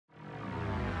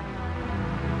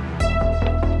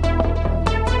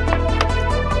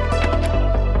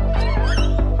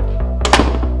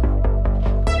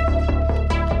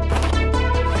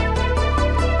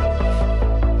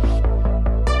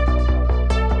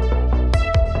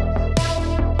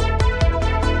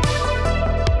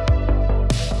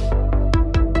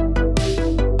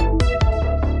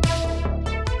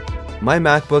My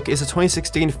MacBook is a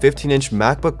 2016 15-inch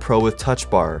MacBook Pro with Touch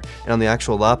Bar, and on the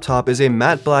actual laptop is a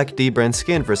matte black D-brand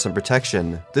skin for some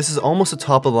protection. This is almost a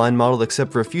top-of-the-line model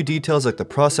except for a few details like the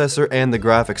processor and the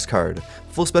graphics card.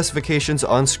 Full specifications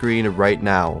on screen right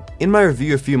now. In my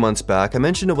review a few months back, I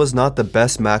mentioned it was not the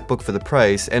best MacBook for the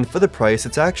price, and for the price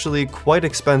it's actually quite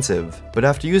expensive. But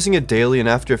after using it daily and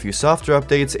after a few software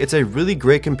updates, it's a really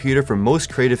great computer for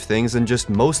most creative things and just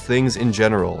most things in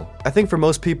general. I think for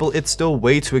most people it's still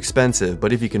way too expensive,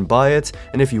 but if you can buy it,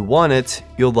 and if you want it,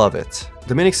 you'll love it.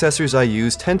 The main accessories I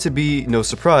use tend to be, no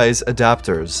surprise,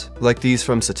 adapters, like these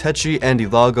from Satechi and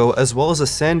Elago, as well as a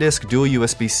SanDisk dual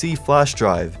USB-C flash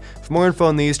drive. For more info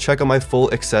on these, check out my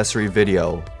full accessory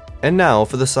video. And now,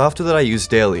 for the software that I use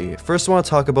daily. First I want to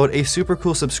talk about a super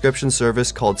cool subscription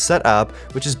service called SetApp,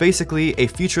 which is basically a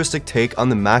futuristic take on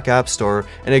the Mac App Store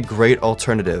and a great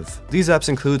alternative. These apps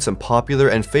include some popular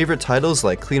and favorite titles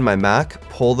like Clean My Mac,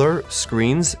 Polar,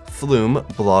 Screens, Flume,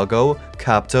 Blogo,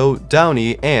 Capto,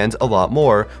 Downy, and a lot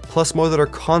more, plus more that are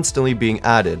constantly being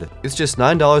added. It's just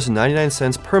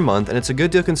 $9.99 per month, and it's a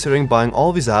good deal considering buying all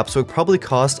of these apps would probably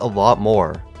cost a lot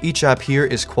more. Each app here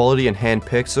is quality and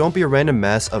hand-picked, so don't be a random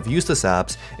mess of useless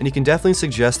apps, and you can definitely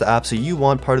suggest the apps that you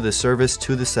want part of the service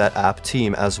to the SetApp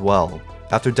team as well.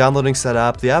 After downloading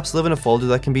SetApp, the apps live in a folder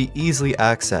that can be easily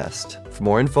accessed. For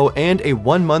more info and a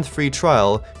 1-month free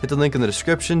trial, hit the link in the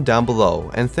description down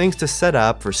below, and thanks to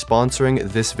SetApp for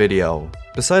sponsoring this video.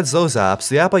 Besides those apps,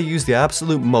 the app I use the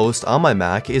absolute most on my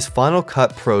Mac is Final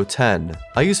Cut Pro 10.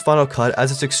 I use Final Cut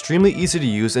as it's extremely easy to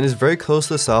use and is very close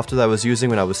to the software that I was using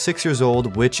when I was 6 years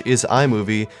old, which is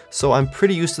iMovie, so I'm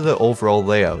pretty used to the overall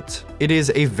layout. It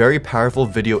is a very powerful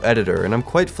video editor, and I'm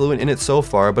quite fluent in it so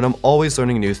far, but I'm always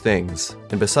learning new things.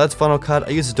 And besides Final Cut,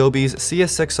 I use Adobe's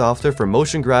CS6 software for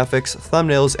motion graphics,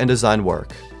 thumbnails, and design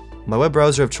work. My web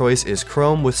browser of choice is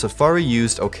Chrome, with Safari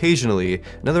used occasionally.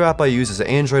 Another app I use is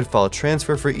Android File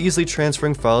Transfer for easily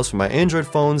transferring files from my Android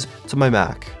phones to my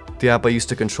Mac. The app I use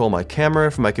to control my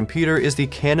camera from my computer is the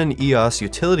Canon EOS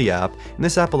Utility app, and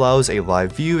this app allows a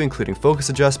live view including focus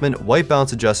adjustment, white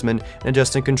balance adjustment, and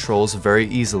adjusting controls very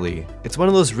easily. It's one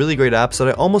of those really great apps that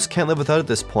I almost can't live without at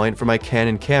this point for my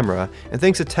Canon camera, and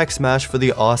thanks to TechSmash for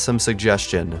the awesome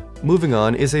suggestion. Moving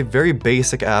on is a very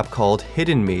basic app called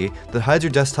Hidden Me that hides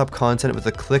your desktop content with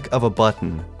a click of a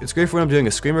button. It's great for when I'm doing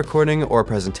a screen recording or a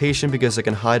presentation because I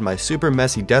can hide my super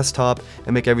messy desktop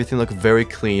and make everything look very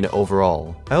clean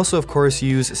overall. I also of course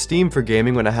use Steam for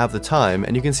gaming when I have the time,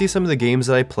 and you can see some of the games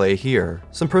that I play here.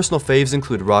 Some personal faves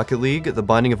include Rocket League, The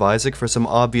Binding of Isaac for some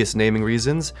obvious naming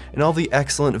reasons, and all the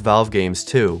excellent Valve games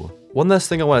too. One last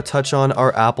thing I want to touch on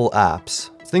are Apple apps.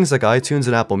 Things like iTunes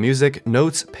and Apple Music,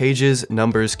 Notes, Pages,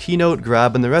 Numbers, Keynote,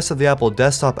 Grab, and the rest of the Apple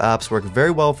desktop apps work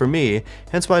very well for me,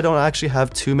 hence why I don't actually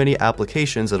have too many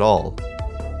applications at all.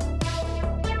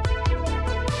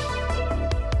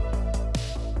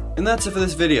 And that's it for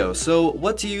this video. So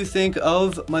what do you think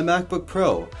of my MacBook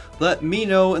Pro? Let me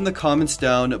know in the comments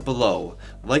down below.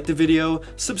 Like the video,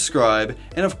 subscribe,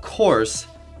 and of course,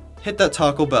 hit that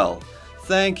Taco Bell.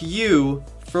 Thank you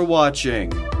for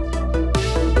watching.